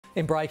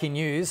In breaking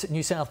news,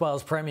 New South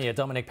Wales Premier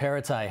Dominic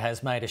Perrottet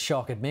has made a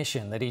shock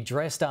admission that he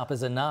dressed up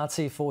as a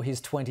Nazi for his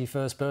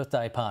 21st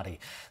birthday party.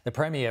 The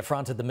Premier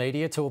fronted the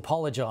media to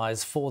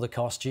apologise for the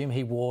costume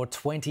he wore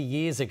 20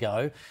 years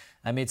ago.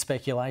 Amid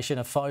speculation,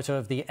 a photo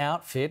of the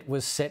outfit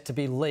was set to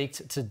be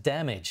leaked to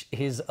damage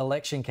his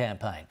election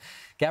campaign.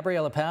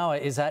 Gabriella Power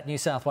is at New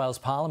South Wales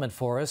Parliament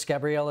for us.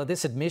 Gabriella,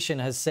 this admission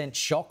has sent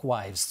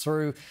shockwaves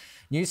through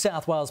New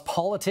South Wales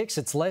politics.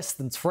 It's less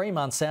than 3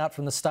 months out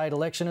from the state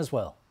election as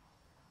well.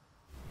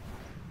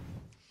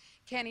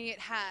 Kenny, it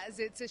has.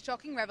 It's a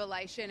shocking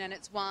revelation, and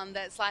it's one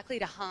that's likely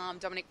to harm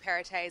Dominic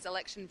Perrottet's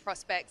election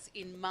prospects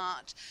in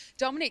March.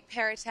 Dominic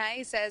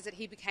Perrottet says that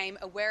he became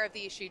aware of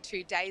the issue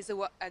 2 days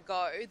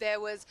ago. There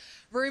was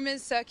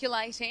rumours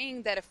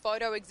circulating that a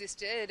photo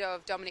existed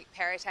of Dominic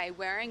Perrottet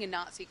wearing a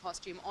Nazi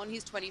costume on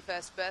his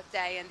 21st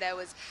birthday, and there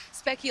was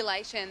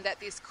speculation that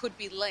this could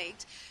be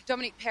leaked.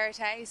 Dominic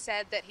Perrottet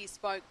said that he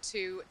spoke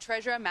to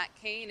Treasurer Matt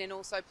Keane and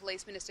also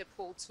Police Minister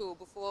Paul Toole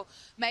before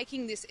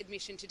making this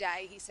admission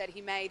today. He said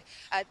he made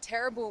a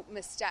terrible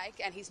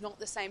mistake and he's not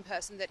the same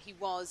person that he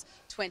was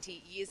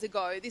 20 years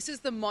ago. This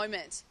is the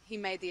moment he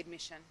made the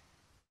admission.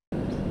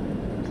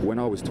 When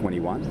I was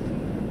 21,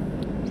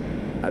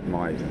 at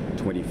my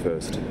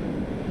 21st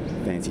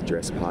fancy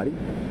dress party,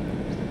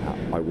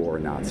 I wore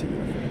a Nazi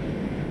uniform.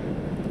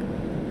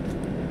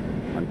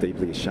 I'm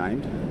deeply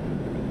ashamed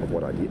of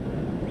what I did,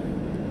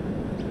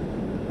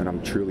 and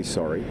I'm truly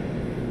sorry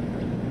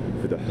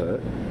for the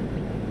hurt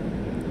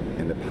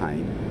and the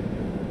pain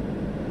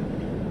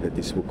that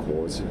this will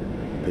cause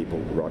people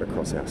right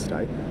across our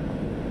state,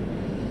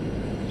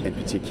 and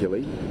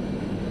particularly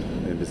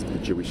members of the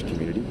Jewish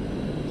community,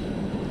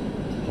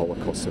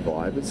 Holocaust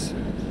survivors,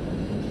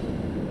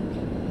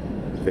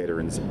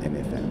 veterans and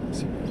their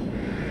families.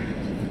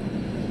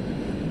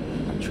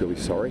 I'm truly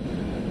sorry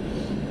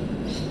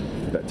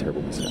for that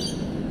terrible mistake.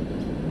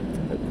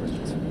 No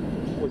questions.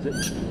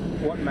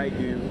 What made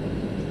you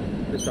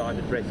decide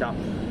to dress up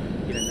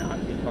in a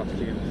Nazi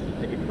costume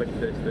at your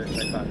 21st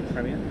birthday party,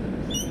 Premier?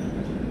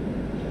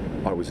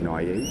 I was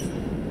naive.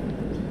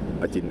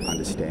 I didn't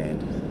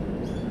understand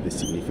the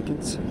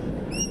significance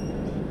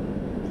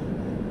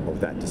of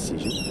that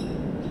decision,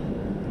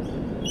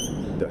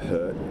 the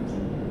hurt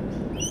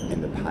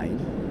and the pain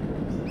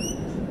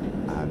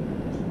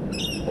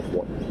of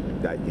what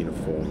that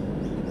uniform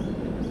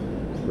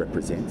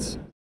represents.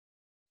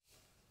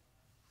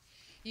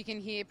 You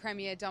can hear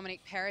Premier Dominic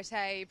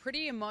Perrottet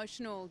pretty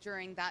emotional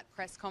during that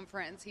press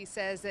conference. He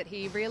says that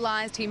he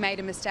realised he made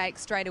a mistake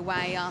straight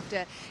away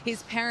after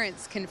his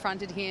parents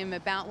confronted him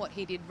about what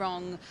he did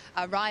wrong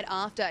right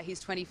after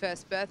his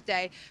 21st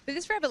birthday. But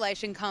this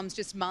revelation comes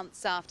just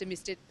months after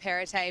Mr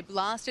Perrottet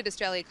blasted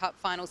Australia Cup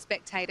final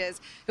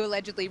spectators who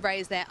allegedly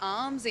raised their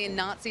arms in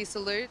Nazi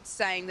salutes,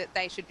 saying that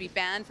they should be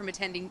banned from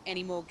attending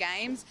any more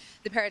games.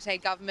 The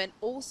Perrottet government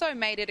also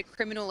made it a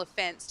criminal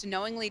offence to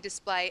knowingly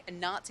display a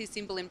Nazi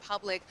symbol in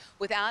public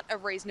without a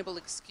reasonable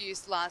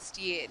excuse last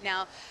year.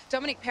 Now,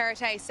 Dominic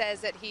Perrottet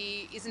says that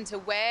he isn't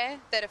aware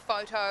that a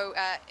photo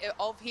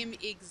of him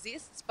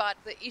exists, but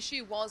the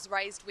issue was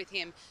raised with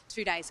him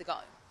 2 days ago.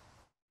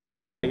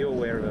 Are you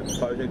aware of a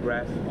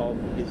photograph of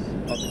this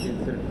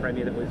incident,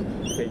 Premier, that was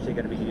potentially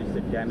going to be used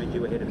to damage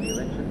you ahead of the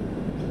election?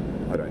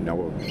 I don't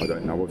know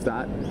of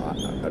that.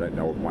 I don't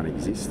know if one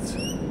exists.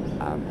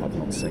 I've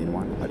not seen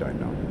one. I don't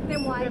know.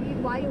 Then why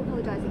are you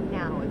apologising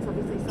now? It's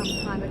obviously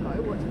some time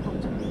ago. What's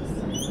prompted this?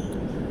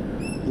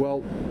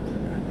 Well,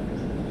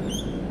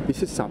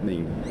 this is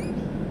something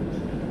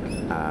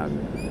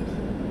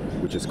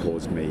which has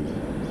caused me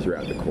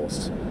throughout the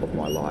course of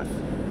my life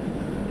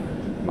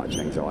much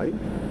anxiety,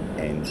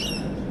 and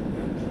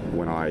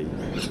when I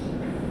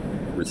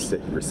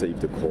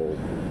received a call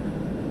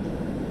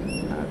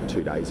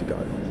 2 days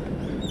ago,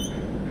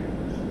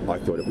 I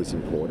thought it was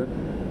important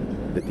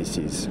that this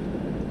is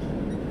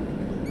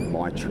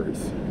my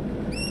truth,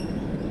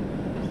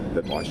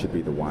 that I should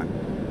be the one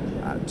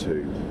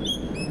to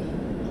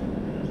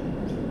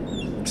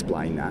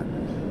explain that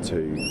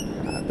to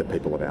the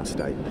people of our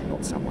state,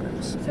 not someone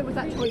else. So was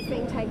that choice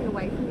being taken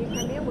away from you,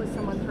 Premier? Was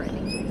someone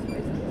threatening to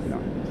expose this?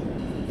 No.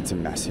 It's a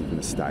massive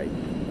mistake,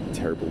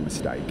 terrible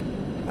mistake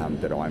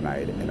that I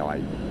made, and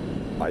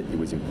it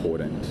was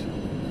important.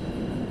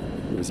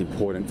 It was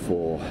important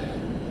for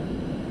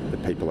the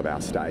people of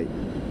our state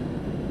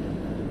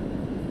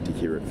to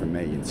hear it from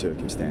me in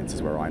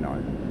circumstances where I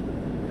know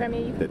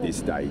Premier, that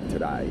this day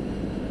today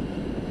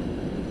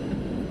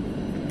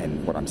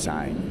and what I'm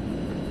saying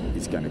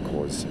is going to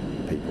cause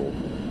people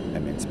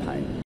immense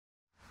pain.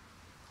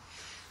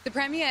 The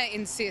Premier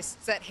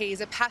insists that he's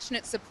a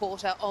passionate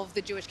supporter of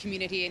the Jewish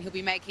community and he'll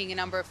be making a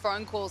number of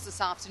phone calls this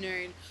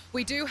afternoon.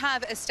 We do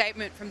have a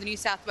statement from the New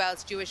South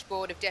Wales Jewish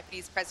Board of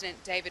Deputies President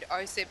David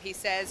Osip. He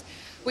says,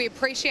 We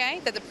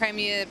appreciate that the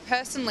Premier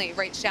personally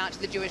reached out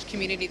to the Jewish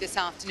community this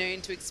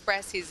afternoon to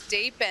express his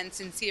deep and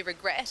sincere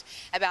regret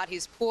about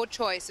his poor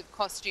choice of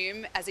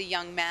costume as a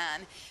young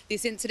man.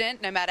 This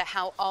incident, no matter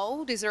how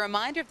old, is a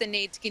reminder of the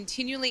need to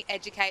continually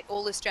educate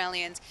all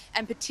Australians,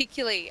 and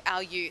particularly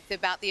our youth,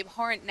 about the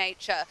abhorrent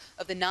nature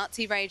of the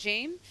Nazi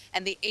regime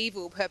and the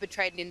evil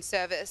perpetrated in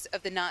service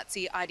of the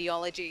Nazi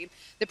ideology.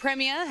 The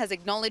Premier has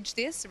acknowledged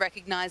this,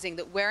 recognising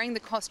that wearing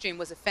the costume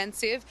was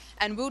offensive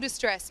and will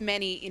distress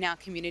many in our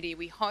community.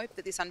 We hope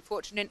that this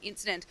unfortunate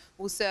incident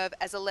will serve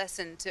as a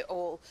lesson to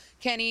all.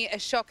 Kenny, a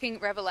shocking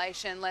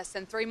revelation less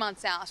than 3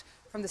 months out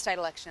from the state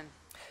election.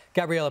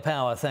 Gabriella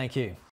Power, thank you.